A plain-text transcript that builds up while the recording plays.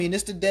mean,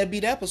 it's the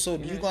deadbeat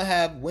episode. Yeah. You're gonna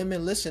have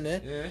women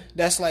listening. Yeah.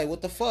 That's like,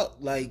 what the fuck?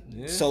 Like,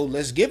 Yeah. so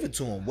let's give it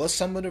to them. What's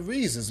some of the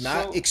reasons?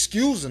 Not So-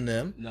 excusing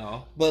them,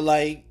 No. but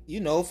like, you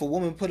know, if a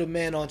woman put a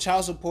man on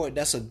child support,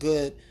 that's a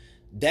good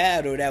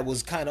dad, or that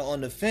was kind of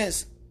on the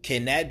fence.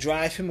 Can that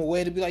drive him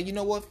away to be like, you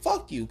know what,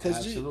 fuck you?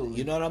 Because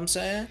you know what I'm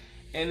saying?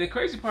 And the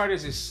crazy part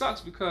is, it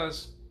sucks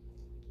because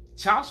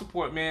child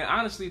support, man,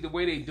 honestly, the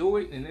way they do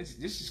it, and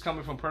this is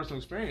coming from personal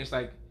experience,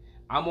 like,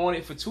 I'm on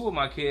it for 2 of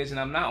my kids, and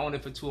I'm not on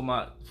it for two of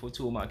my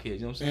kids.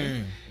 You know what I'm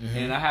saying? Mm-hmm.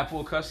 And I have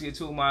full custody of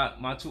 2 of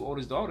my 2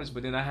 oldest daughters,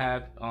 but then I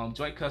have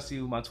joint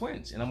custody with my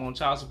twins, and I'm on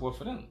child support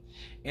for them.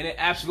 And it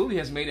absolutely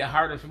has made it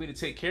harder for me to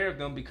take care of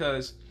them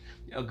because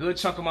a good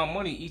chunk of my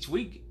money each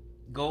week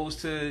goes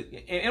to.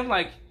 And I'm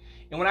like,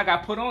 and when I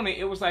got put on it,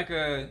 it was like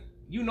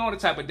you know the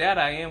type of dad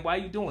I am. Why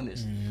are you doing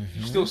this? Mm-hmm.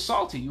 You're still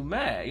salty. You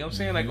mad. You know what I'm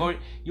saying? Like, or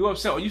you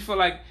upset, or you feel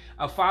like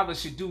a father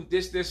should do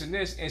this, this, and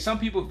this. And some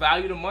people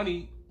value the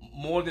money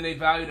more than they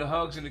value the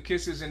hugs and the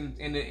kisses and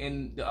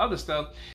the other stuff.